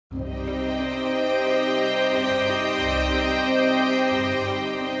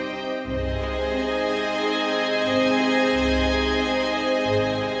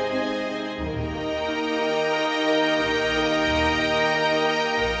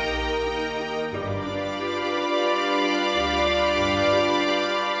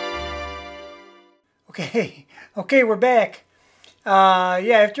Okay, okay, we're back.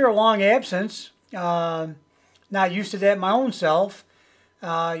 Yeah, after a long absence, not used to that my own self.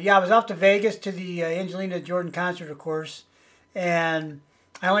 Yeah, I was off to Vegas to the Angelina Jordan concert, of course, and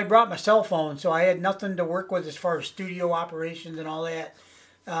I only brought my cell phone, so I had nothing to work with as far as studio operations and all that.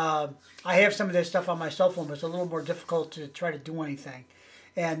 I have some of that stuff on my cell phone, but it's a little more difficult to try to do anything.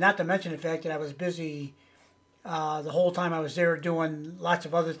 And not to mention the fact that I was busy the whole time I was there doing lots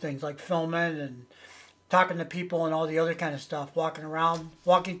of other things like filming and talking to people and all the other kind of stuff, walking around,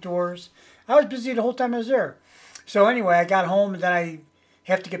 walking tours. I was busy the whole time I was there. So anyway, I got home and then I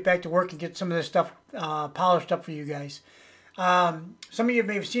have to get back to work and get some of this stuff polished up for you guys. Some of you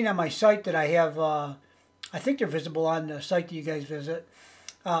may have seen on my site that I have, I think they're visible on the site that you guys visit,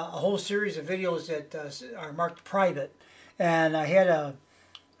 a whole series of videos that are marked private. And I had a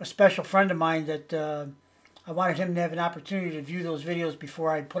special friend of mine that I wanted him to have an opportunity to view those videos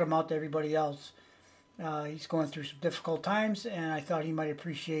before I put them out to everybody else. He's going through some difficult times, and I thought he might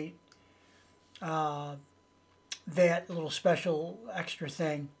appreciate that little special extra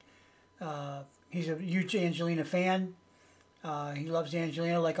thing. He's a huge Angelina fan. He loves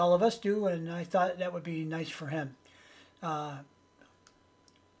Angelina like all of us do, and I thought that would be nice for him. You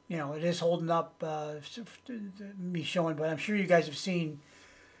know, it is holding up, me showing, but I'm sure you guys have seen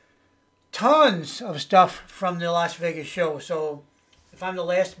tons of stuff from the Las Vegas show. So if I'm the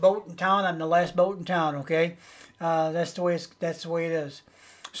last boat in town, I'm the last boat in town. Okay, that's the way it is.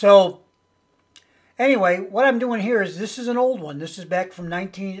 So anyway, what I'm doing here is this is an old one. This is back from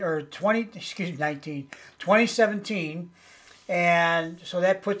 2017, and so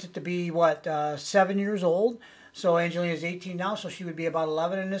that puts it to be what 7 years old. So Angelina is 18 now, so she would be about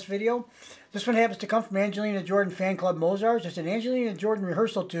 11 in this video. This one happens to come from Angelina Jordan Fan Club Mosarz. It's an Angelina Jordan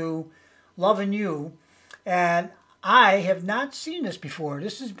rehearsal to Lovin' You, and I have not seen this before.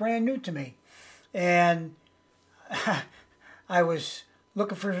 This is brand new to me, and I was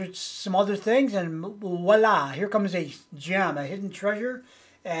looking for some other things, and voila, here comes a gem, a hidden treasure,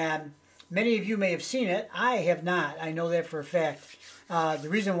 and many of you may have seen it. I have not. I know that for a fact. The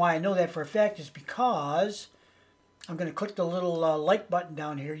reason why I know that for a fact is because I'm going to click the little like button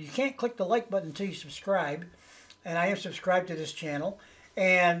down here. You can't click the like button until you subscribe, and I am subscribed to this channel,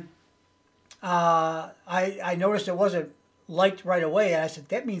 and I noticed it wasn't liked right away, and I said,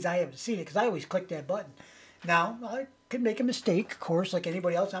 that means I haven't seen it, because I always click that button. Now, I could make a mistake, of course, like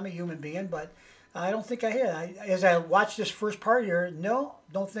anybody else. I'm a human being, but I don't think I had. As I watched this first part here, no,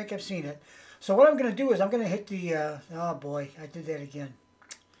 don't think I've seen it. So what I'm going to do is I'm going to hit the, oh boy, I did that again.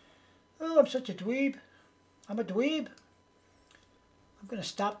 Oh, I'm such a dweeb. I'm a dweeb. I'm going to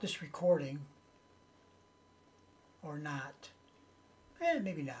stop this recording. Or not.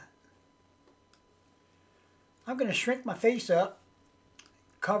 Maybe not. I'm going to shrink my face up,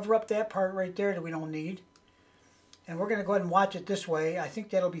 cover up that part right there that we don't need, and we're going to go ahead and watch it this way. I think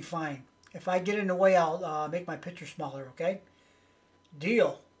that'll be fine. If I get in the way, I'll make my picture smaller, okay?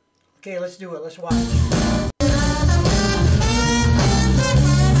 Deal. Okay, let's do it. Let's watch.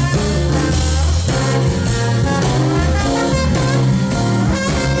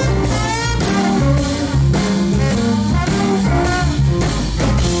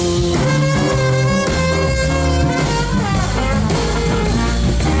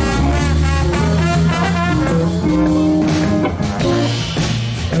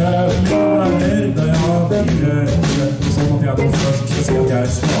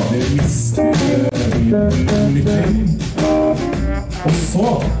 Og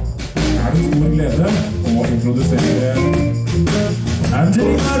så er det stor glede å introdusere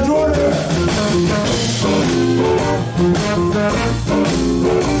Angelina Jordan!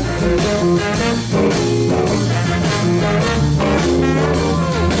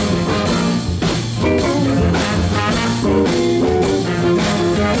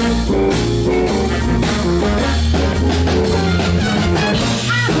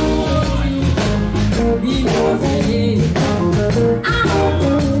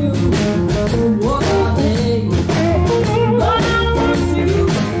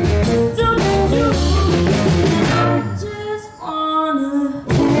 Just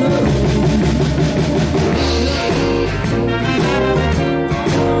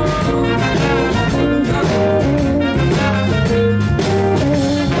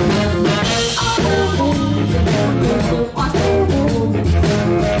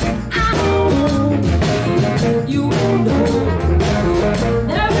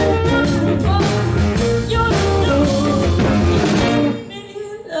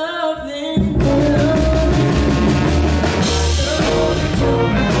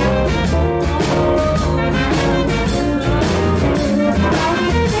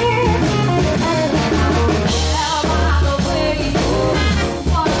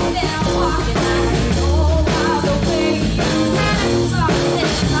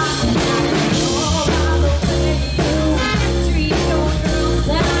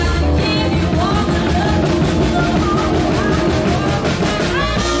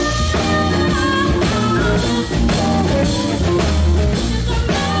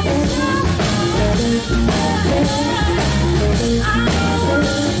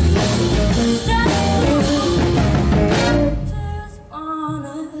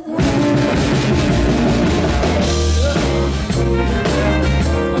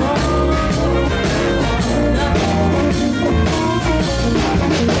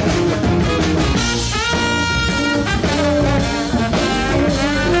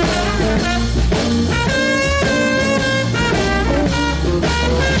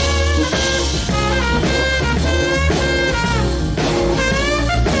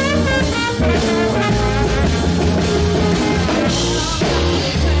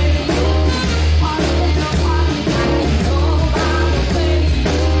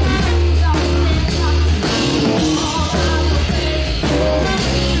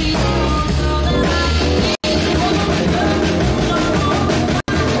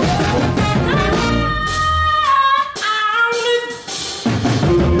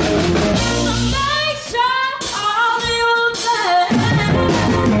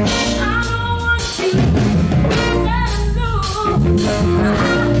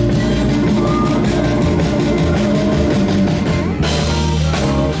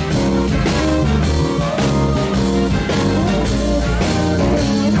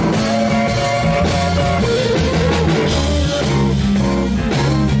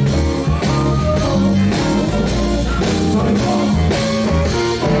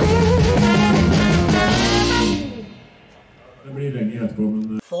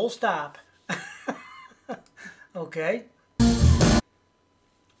stop. Okay.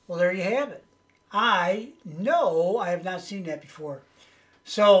 Well, there you have it. I know I have not seen that before.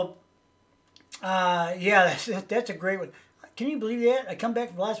 So, yeah, that's a great one. Can you believe that? I come back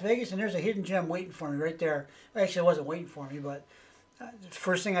from Las Vegas and there's a hidden gem waiting for me right there. Actually, it wasn't waiting for me, but the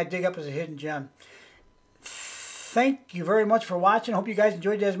first thing I dig up is a hidden gem. Thank you very much for watching. I hope you guys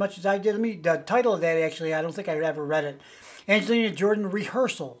enjoyed it as much as I did. The title of that, actually, I don't think I ever read it. Angelina Jordan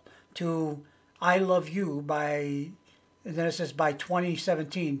Rehearsal to I Love You by, and then it says by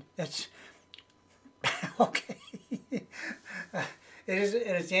 2017. That's, okay.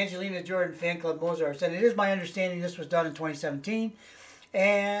 It's Angelina Jordan Fanclub Mosarz. And it is my understanding this was done in 2017.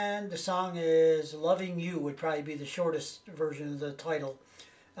 And the song is Loving You would probably be the shortest version of the title.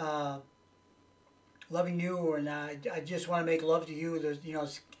 Loving You, and I just want to make love to you. There's, you know,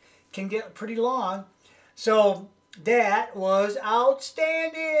 can get pretty long. So that was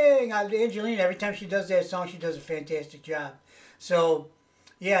outstanding. Angelina, every time she does that song, she does a fantastic job. So,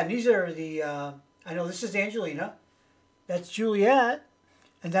 yeah, and these are the, I know this is Angelina. That's Juliet.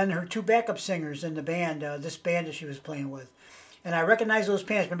 And then her two backup singers in the band, this band that she was playing with. And I recognize those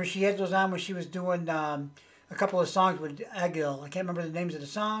pants. Remember, she had those on when she was doing a couple of songs with Agil. I can't remember the names of the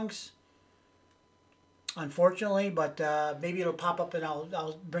songs, unfortunately, but maybe it'll pop up and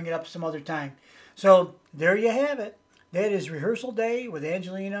I'll bring it up some other time. So there you have it. That is Rehearsal Day with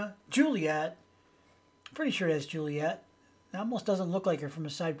Angelina. Juliet. Pretty sure that's Juliet. It almost doesn't look like her from a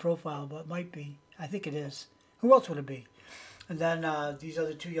side profile, but it might be. I think it is. Who else would it be? And then these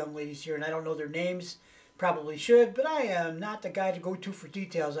other two young ladies here, and I don't know their names. Probably should, but I am not the guy to go to for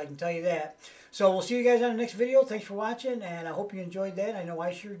details, I can tell you that. So we'll see you guys on the next video. Thanks for watching, and I hope you enjoyed that. I know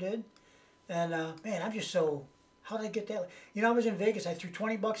I sure did. And, man, I'm just so... How did I get that? You know, I was in Vegas. I threw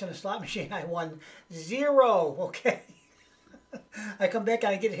 20 bucks on a slot machine. I won 0. Okay. I come back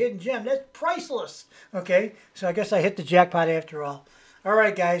and I get a hidden gem. That's priceless. Okay. So I guess I hit the jackpot after all. All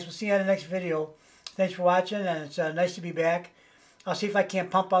right, guys. We'll see you on the next video. Thanks for watching, and it's nice to be back. I'll see if I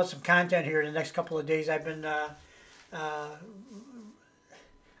can't pump out some content here in the next couple of days. I've been, I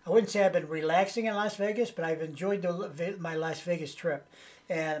wouldn't say I've been relaxing in Las Vegas, but I've enjoyed my Las Vegas trip.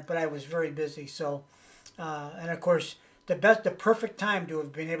 But I was very busy. So, and of course, the perfect time to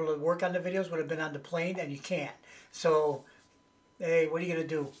have been able to work on the videos would have been on the plane, and you can't. So, hey, what are you going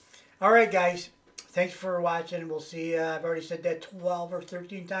to do? All right, guys. Thanks for watching. We'll see. I've already said that 12 or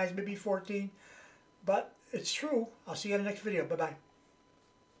 13 times, maybe 14. But it's true. I'll see you in the next video. Bye-bye.